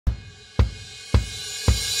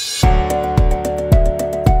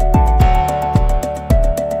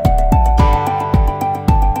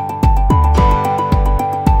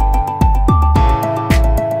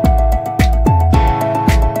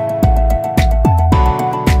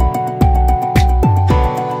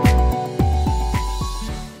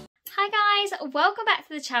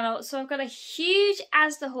channel. So I've got a huge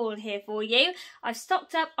Asda haul here for you. I've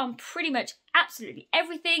stocked up on pretty much absolutely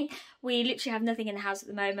everything. We literally have nothing in the house at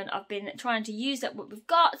the moment. I've been trying to use up what we've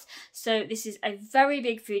got. So this is a very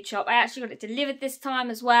big food shop. I actually got it delivered this time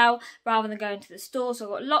as well, rather than going to the store. So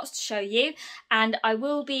I've got lots to show you. And I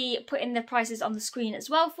will be putting the prices on the screen as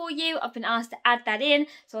well for you. I've been asked to add that in.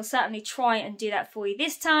 So I'll certainly try and do that for you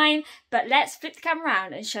this time. But let's flip the camera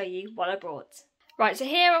around and show you what I brought. Right, so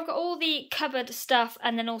here I've got all the cupboard stuff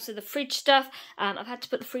and then also the fridge stuff. I've had to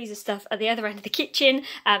put the freezer stuff at the other end of the kitchen,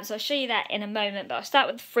 so I'll show you that in a moment, but I'll start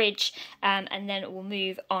with the fridge and then we'll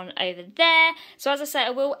move on over there. So as I said,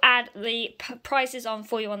 I will add the prices on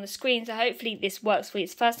for you on the screen, so hopefully this works for you.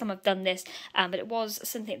 It's the first time I've done this, but it was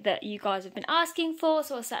something that you guys have been asking for,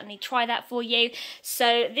 so I'll certainly try that for you.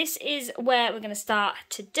 So this is where we're going to start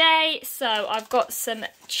today. So I've got some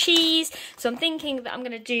cheese, so I'm thinking that I'm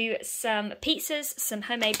going to do some pizzas, some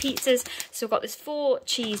homemade pizzas. So I've got this 4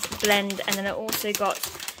 cheese blend, and then I've also got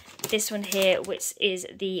this one here, which is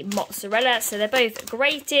the mozzarella. So they're both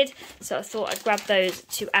grated, so I thought I'd grab those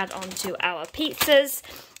to add on to our pizzas.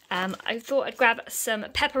 I thought I'd grab some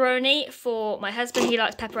pepperoni for my husband. He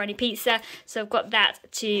likes pepperoni pizza, so I've got that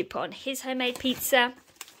to put on his homemade pizza.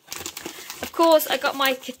 Of course, I got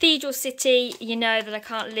my Cathedral City. You know that I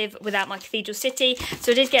can't live without my Cathedral City,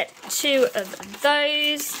 so I did get 2 of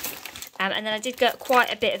those. And then I did get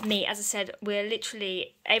quite a bit of meat. As I said, we're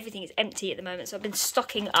literally, everything is empty at the moment, so I've been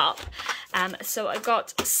stocking up. So I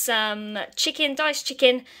got some chicken, diced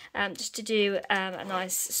chicken, just to do a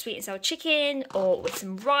nice sweet and sour chicken, or with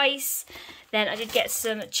some rice. Then I did get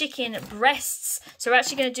some chicken breasts. So we're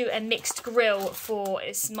actually going to do a mixed grill for,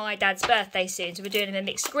 it's my dad's birthday soon, so we're doing a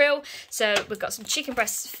mixed grill. So we've got some chicken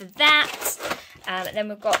breasts for that. And then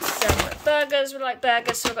we've got some burgers, we like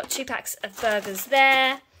burgers, so I've got 2 packs of burgers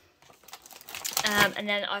there. And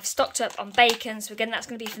then I've stocked up on bacon, so again that's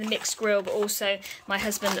going to be for the mixed grill, but also my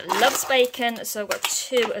husband loves bacon, so I've got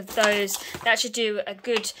 2 of those. They actually do a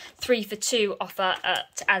good 3 for 2 offer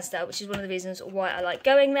at Asda, which is one of the reasons why I like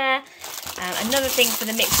going there. Another thing for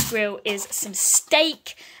the mixed grill is some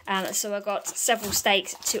steak, so I got several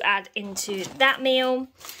steaks to add into that meal.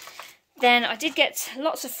 Then I did get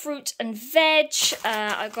lots of fruit and veg.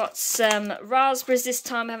 I got some raspberries this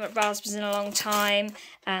time. I haven't had raspberries in a long time.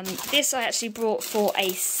 This I actually brought for a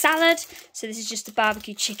salad. So this is just a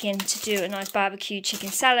barbecue chicken to do a nice barbecue chicken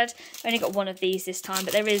salad. I only got 1 of these this time,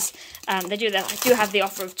 but there is, they do have the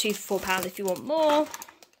offer of 2 for £4 if you want more.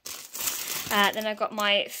 Then I got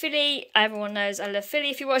my Philly. Everyone knows I love Philly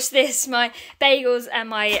if you watch this. My bagels and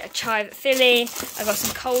my chive Philly. I got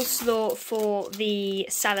some coleslaw for the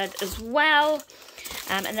salad as well.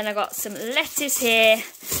 And then I got some lettuce here.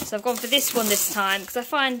 So I've gone for this one this time, because I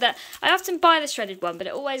find that I often buy the shredded one, but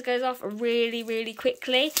it always goes off really, really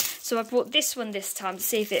quickly. So I brought this one this time to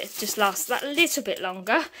see if it just lasts that little bit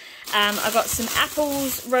longer. I got some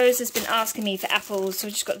apples. Rose has been asking me for apples, so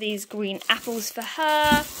I just got these green apples for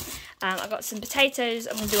her. I got some potatoes.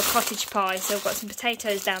 I'm going to do a cottage pie, so I've got some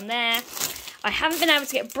potatoes down there. I haven't been able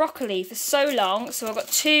to get broccoli for so long, so I've got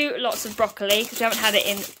 2 lots of broccoli, because we haven't had it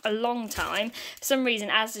in a long time. For some reason,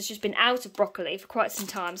 Asda's just been out of broccoli for quite some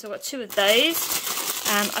time, so I've got 2 of those.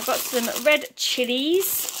 I've got some red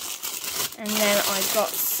chilies, and then I've got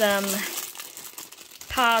some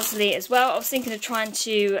parsley as well. I was thinking of trying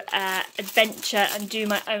to adventure and do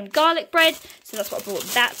my own garlic bread, so that's what I bought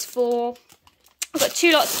that for. I've got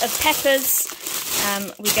 2 lots of peppers.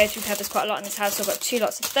 We go through peppers quite a lot in this house, so I've got 2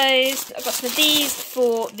 lots of those. I've got some of these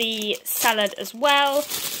for the salad as well.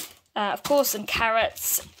 Of course, some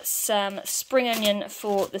carrots, some spring onion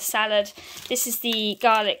for the salad. This is the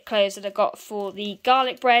garlic cloves that I got for the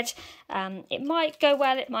garlic bread. It might go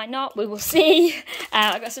well, it might not, we will see.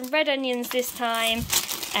 I've got some red onions this time,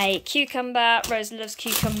 a cucumber. Rose loves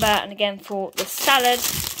cucumber, and again for the salad.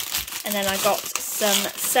 And then I got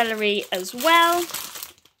some celery as well.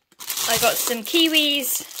 I got some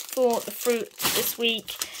kiwis for the fruit this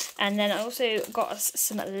week. And then I also got us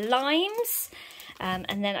some limes.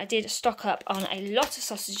 And then I did stock up on a lot of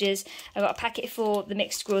sausages. I got a packet for the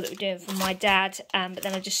mixed grill that we're doing for my dad. But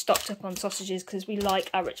then I just stocked up on sausages because we like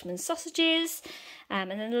our Richmond sausages. And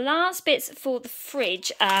then the last bits for the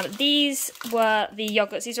fridge, these were the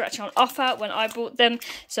yogurts. These were actually on offer when I bought them.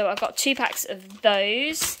 So I got 2 packs of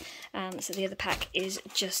those. So the other pack is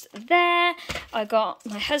just there. I got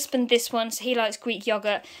my husband this one, so he likes Greek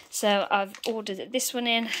yogurt. So I've ordered this one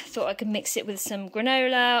in. Thought I could mix it with some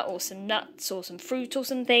granola or some nuts or some fruit or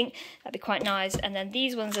something. That'd be quite nice. And then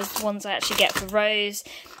these ones are the ones I actually get for Rose.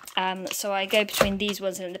 So I go between these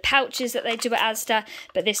ones and the pouches that they do at Asda,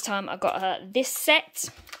 but this time I got her this set.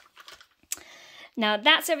 Now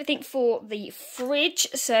that's everything for the fridge.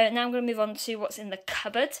 So now I'm going to move on to what's in the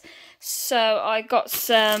cupboard. So I got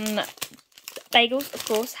some bagels, of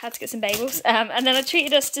course, had to get some bagels. And then I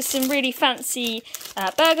treated us to some really fancy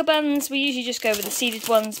burger buns. We usually just go with the seeded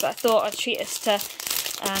ones, but I thought I'd treat us to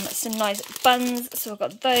some nice buns. So I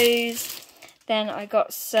got those. Then I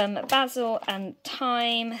got some basil and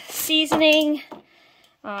thyme seasoning.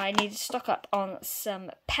 I need to stock up on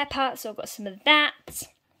some pepper, so I've got some of that.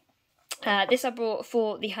 This I brought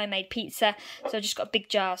for the homemade pizza, so I just got a big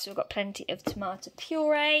jar, so I've got plenty of tomato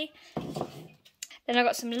puree. Then I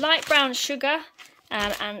got some light brown sugar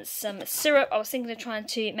and some syrup. I was thinking of trying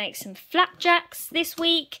to make some flapjacks this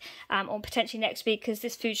week, or potentially next week, because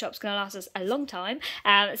this food shop's going to last us a long time.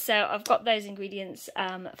 So I've got those ingredients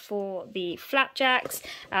for the flapjacks.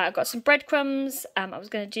 I've got some breadcrumbs. I was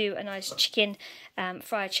going to do a nice chicken,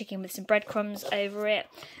 fried chicken with some breadcrumbs over it.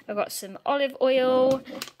 I've got some olive oil.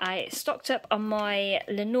 I stocked up on my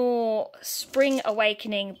Lenore Spring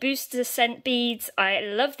Awakening Booster Scent Beads. I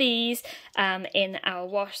love these in our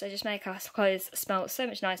wash. They just make our clothes smell so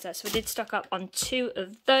much nicer. So I did stock up on 2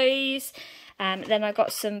 of those. Then I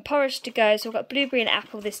got some porridge to go. So I've got blueberry and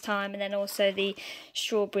apple this time, and then also the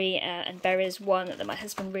strawberry and berries one that my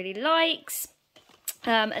husband really likes.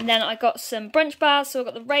 And then I got some brunch bars, so I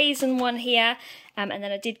got the raisin one here, and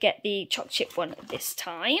then I did get the choc chip one this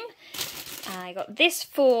time. I got this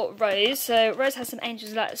for Rose. So Rose had some Angels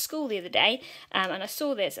Delight at school the other day, and I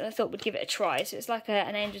saw this and I thought we'd give it a try. So it's like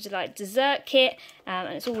an Angels Delight dessert kit,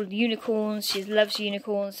 and it's all unicorns. She loves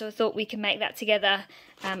unicorns, so I thought we can make that together,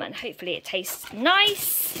 and hopefully it tastes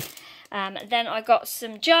nice. Then I got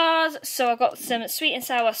some jars, so I got some sweet and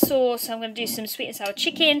sour sauce, so I'm going to do some sweet and sour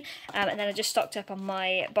chicken, and then I just stocked up on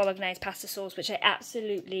my bolognese pasta sauce, which I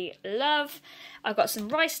absolutely love. I've got some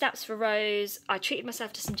rice snaps for Rose. I treated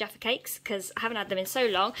myself to some Jaffa cakes, because I haven't had them in so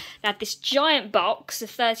long. They had this giant box of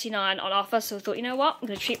 39 on offer, so I thought, you know what, I'm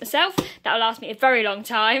going to treat myself. That'll last me a very long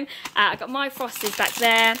time. I got my Frosties back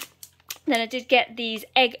there. Then I did get these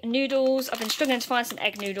egg noodles. I've been struggling to find some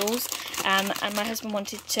egg noodles, and my husband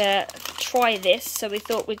wanted to try this, so we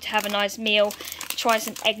thought we'd have a nice meal, try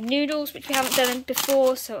some egg noodles, which we haven't done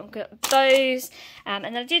before, so I've got those. And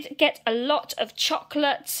then I did get a lot of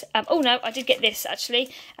chocolate. Oh no, I did get this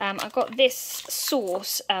actually. I got this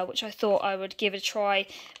sauce, which I thought I would give it a try,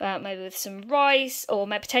 maybe with some rice, or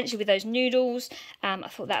maybe potentially with those noodles. I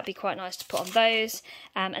thought that would be quite nice to put on those.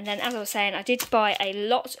 And then, as I was saying, I did buy a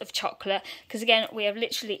lot of chocolate, because again, we are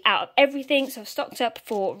literally out of everything, so I've stocked up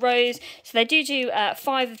for Rose. So they do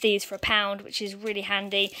 5 of these for £1, which is really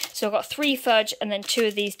handy. So I've got 3 fudge and then 2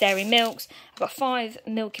 of these dairy milks. I've got 5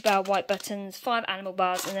 Milky Bar white buttons, 5 animal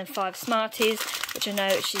bars, and then 5 Smarties, which I know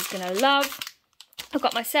she's going to love. I've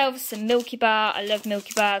got myself some Milky Bar. I love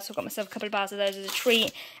Milky Bars, so I've got myself a couple of bars of those as a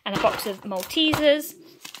treat, and a box of Maltesers.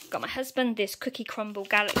 I've got my husband this Cookie Crumble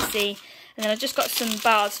Galaxy, and then I've just got some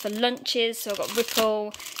bars for lunches. So I've got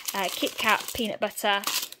Ripple, Kit Kat peanut butter,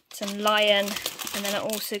 some Lion, and then I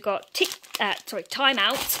also got Time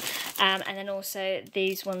Out, and then also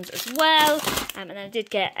these ones as well. And then I did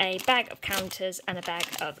get a bag of Counters and a bag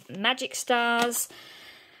of Magic Stars.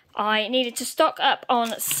 I needed to stock up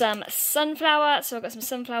on some sunflower, so I've got some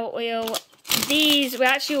sunflower oil. These, we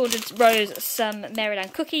actually ordered Rose some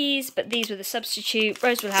Maryland cookies, but these were the substitute.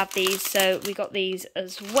 Rose will have these, so we got these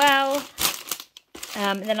as well.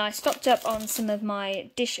 Then I stocked up on some of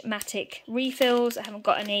my Dishmatic refills. I haven't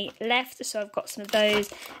got any left, so I've got some of those.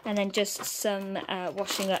 And then just some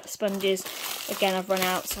washing up sponges. Again, I've run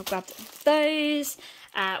out, so I grabbed those.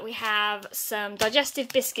 We have some digestive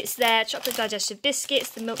biscuits there, chocolate digestive biscuits,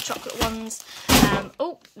 the milk chocolate ones.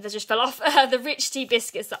 Oh, they just fell off. The rich tea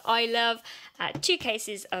biscuits that I love. 2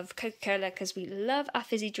 cases of Coca-Cola, because we love our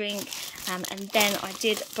fizzy drink. And then I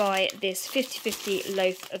did buy this 50/50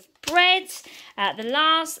 loaf of bread. The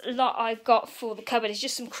last lot I've got for the cupboard is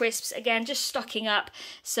just some crisps. Again, just stocking up.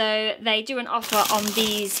 So they do an offer on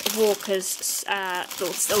these Walkers,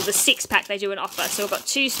 or the 6-pack they do an offer. So I've got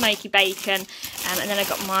 2 smoky bacon, and then I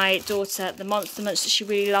got my daughter the Monster Munch that she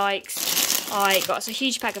really likes. I got a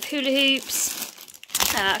huge pack of hula hoops,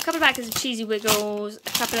 a couple of packets of cheesy wiggles, a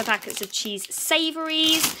couple of packets of cheese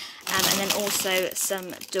savouries, and then also some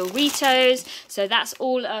Doritos. So that's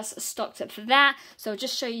all us stocked up for that. So I'll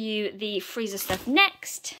just show you the freezer stuff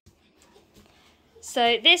next.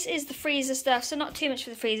 So this is the freezer stuff, so not too much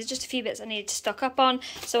for the freezer, just a few bits I needed to stock up on.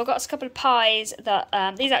 So I've got a couple of pies that,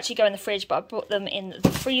 these actually go in the fridge, but I brought them in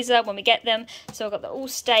the freezer when we get them. So I've got the all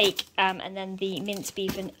steak and then the minced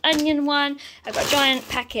beef and onion one. I've got a giant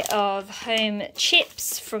packet of home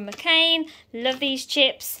chips from McCain. Love these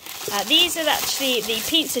chips. These are actually the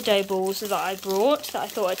pizza dough balls that I brought that I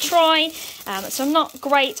thought I'd try. So I'm not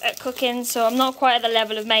great at cooking, so I'm not quite at the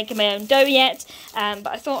level of making my own dough yet, but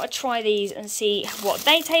I thought I'd try these and see what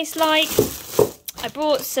they taste like. I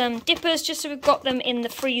brought some dippers just so we've got them in the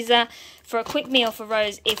freezer for a quick meal for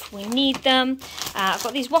Rose if we need them. I've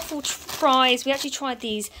got these waffle fries. We actually tried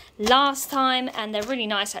these last time and they're really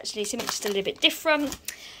nice actually, something just a little bit different.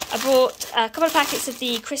 I brought a couple of packets of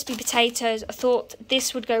the crispy potatoes. I thought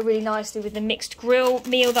this would go really nicely with the mixed grill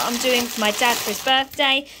meal that I'm doing for my dad for his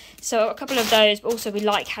birthday. So a couple of those, but also we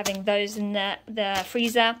like having those in the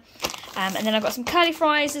freezer. And then I've got some curly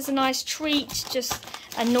fries as a nice treat, just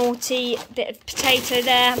a naughty bit of potato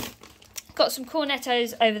there. Got some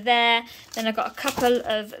cornettos over there. Then I've got a couple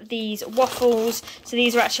of these waffles. So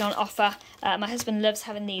these are actually on offer. My husband loves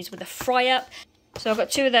having these with a fry up. So I've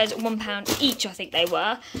got two of those at £1 each, I think they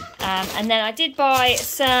were. And then I did buy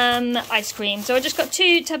some ice cream. So I just got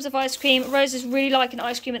 2 tubs of ice cream. Rose is really liking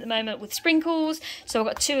ice cream at the moment with sprinkles. So I've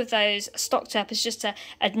got 2 of those stocked up as just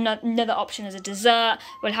another option as a dessert.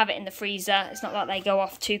 We'll have it in the freezer. It's not like they go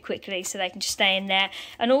off too quickly, so they can just stay in there.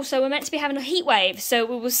 And also we're meant to be having a heat wave. So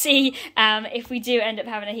we will see if we do end up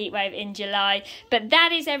having a heat wave in July. But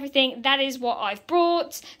that is everything. That is what I've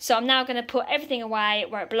brought. So I'm now going to put everything away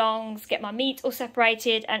where it belongs, get my meat all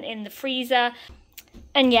separated and in the freezer,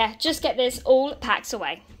 and yeah, just get this all packed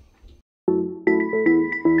away.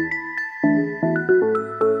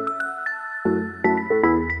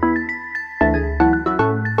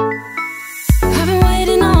 I've been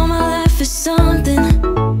waiting all my life for something.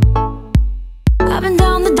 I've been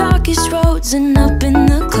down the darkest roads and up in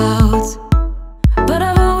the clouds, but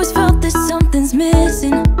I've always felt that something's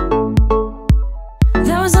missing.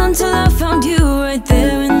 That was until I found you right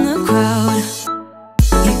there in the crowd.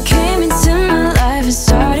 You came into my life and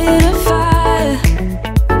started a fire.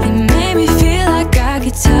 You made me feel like I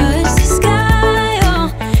could touch the sky.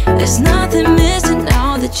 Oh, there's nothing missing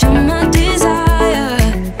now that you're my desire.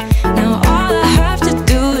 Now all I have to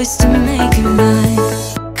do is to make you mine.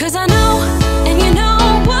 'Cause I know, and you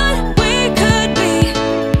know what we could be.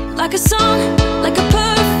 Like a song, like a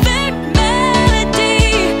perfect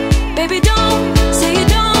melody. Baby, don't say you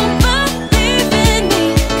don't believe in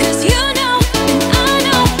me, 'cause you know and I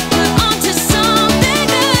know we're onto something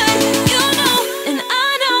good. You know and I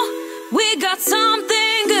know we got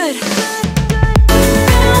something good.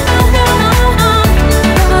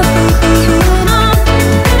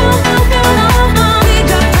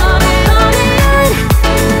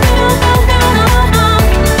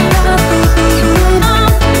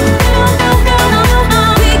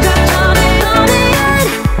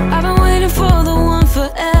 I've been waiting for the one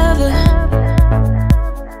forever.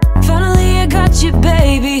 Finally I got you,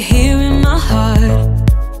 baby, here in my heart.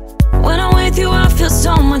 When I'm with you I feel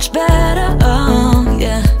so much better, oh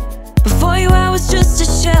yeah. Before you I was just a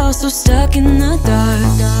shell, so stuck in the dark.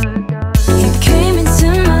 You came into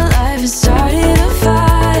my life and started a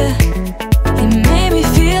fire. You made me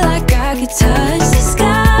feel like I could touch the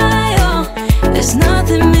sky. Oh, there's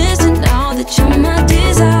nothing missing now that you're my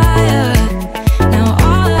desire. Now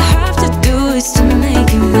all I have to do is to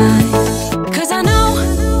make you mine. 'Cause I know,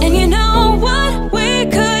 and you know what we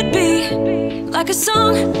could be. Like a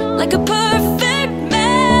song, like a perfect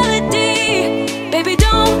melody. Baby,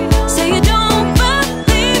 don't say you don't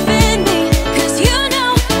believe in me, 'cause you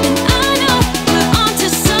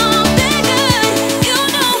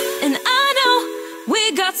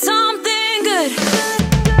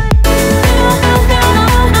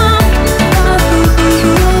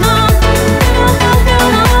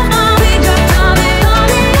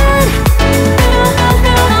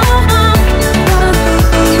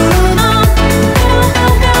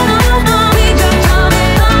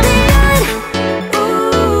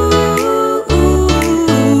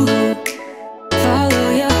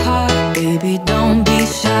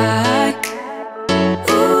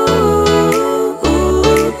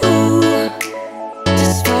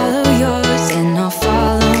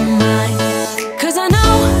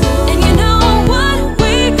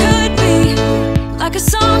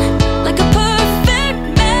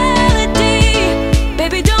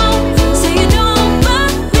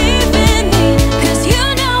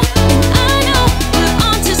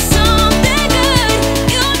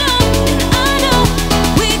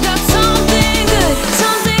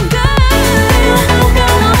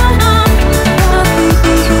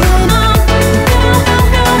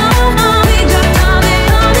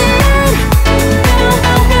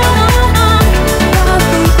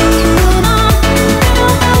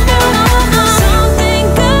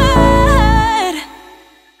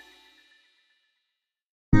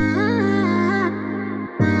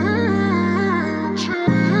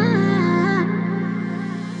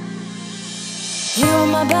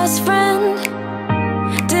my best friend.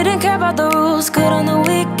 Didn't care about the rules, good on the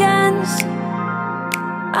weekends.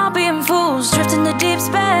 I'll be in fools, drifting to deep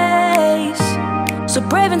space. So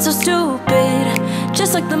brave and so stupid,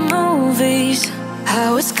 just like the movies.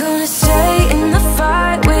 I was gonna stay in the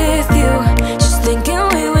fight with you, just thinking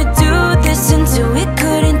we would do this until we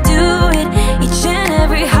couldn't do it. Each and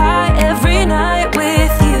every high, every night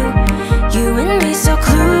with you, you and me so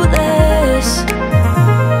clueless.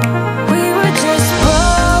 We were just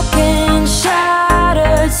broken,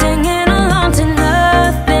 shattered, singing along to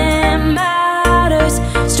nothing matters.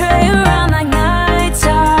 Stray around like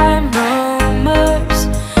nighttime rumors.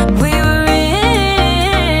 We were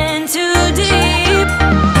in too deep.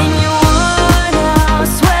 In your worn out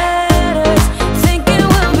sweaters, thinking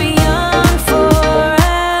we'll be young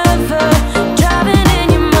forever. Driving in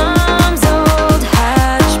your mom's old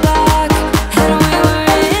hatchback, and we were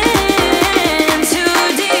in too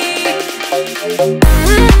deep.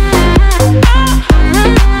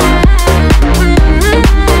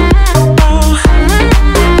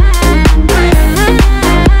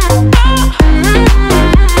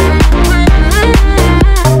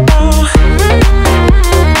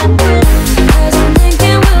 Cause I'm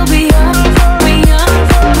thinking we'll be young, be young,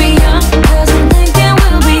 be young. Cause I'm thinking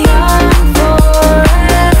we'll be young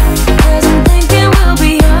forever. Cause I'm thinking we'll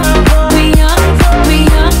be young, be young, be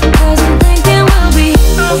young. Cause I'm thinking we'll be.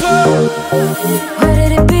 Where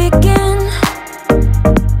did it begin?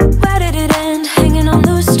 Where did it end? Hanging on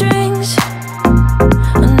loose strings,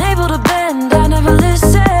 unable to bend. I never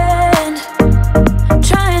listened,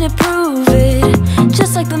 trying to prove it,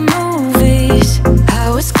 just like the movies. I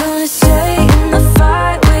was gonna stay in the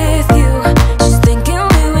fight with you, just thinking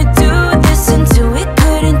we would do this until we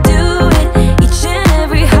couldn't do it. Each and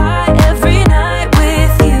every high, every night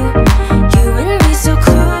with you, you and me so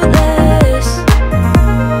clueless.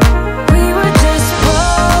 We were just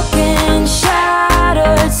broken,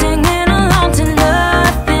 shattered, singing along to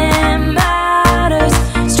nothing matters.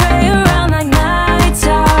 Stray around like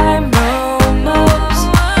nighttime rumors.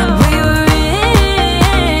 We were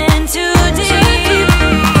in too deep.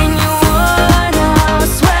 In your worn out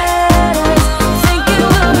sweaters, thinking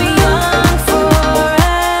we'll be young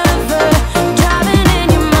forever. Driving in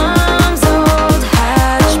your mom's old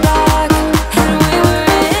hatchback, and we were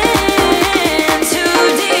in too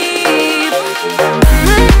deep.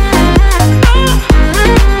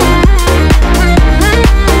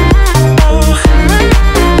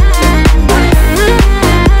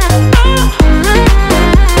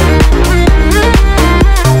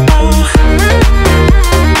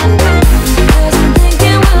 Cause I'm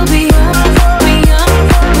thinking we'll be young, be young,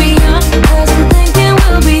 be young. Cause I'm thinking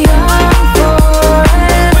we'll be young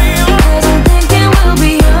forever. Cause I'm thinking we'll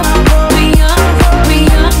be young, be young, be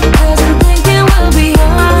young. Cause I'm thinking we'll be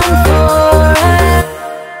young forever.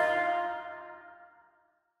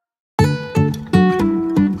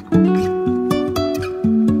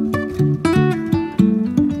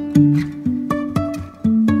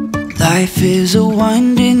 Life is a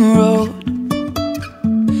winding road,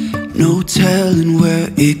 no telling where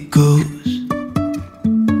it goes.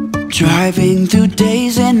 Driving through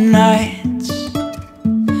days and nights,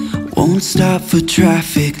 won't stop for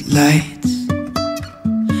traffic lights.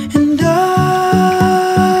 And I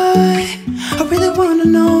really wanna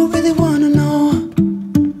know,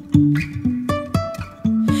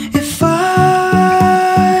 if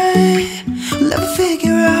will ever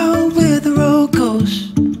figure out where the road goes.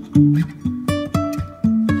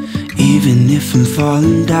 Even if I'm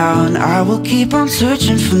falling down, I will keep on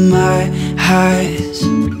searching for my highs.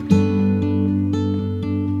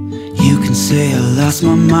 You can say I lost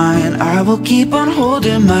my mind, I will keep on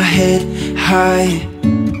holding my head high,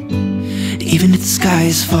 even if the sky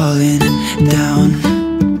is falling down.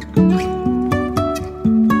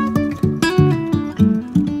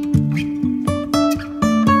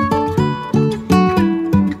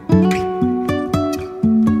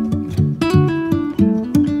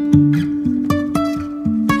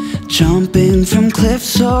 Jumping from cliffs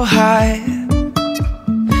so high,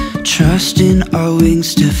 trusting our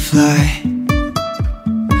wings to fly.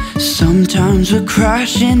 Sometimes we're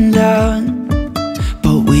crashing down,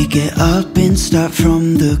 but we get up and start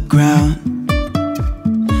from the ground.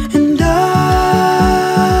 And I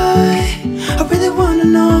really wanna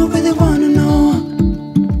know,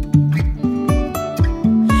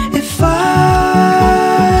 if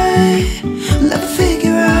will ever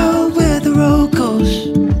figure out where the road goes.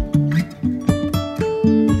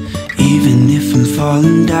 Even if I'm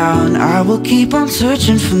falling down, I will keep on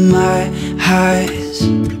searching for my highs.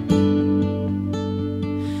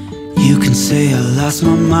 You can say I lost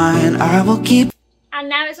my mind, I will keep. and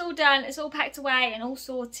now it's all done, it's all packed away and all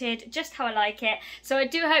sorted just how I like it. So I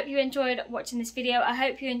do hope you enjoyed watching this video. I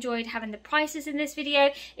hope you enjoyed having the prices in this video.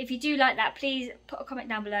 If you do like that, please put a comment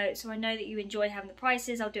down below so I know that you enjoyed having the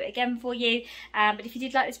prices. I'll do it again for you. But if you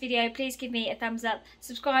did like this video, please give me a thumbs up,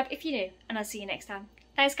 subscribe if you're new, and I'll see you next time.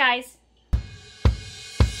 Thanks guys.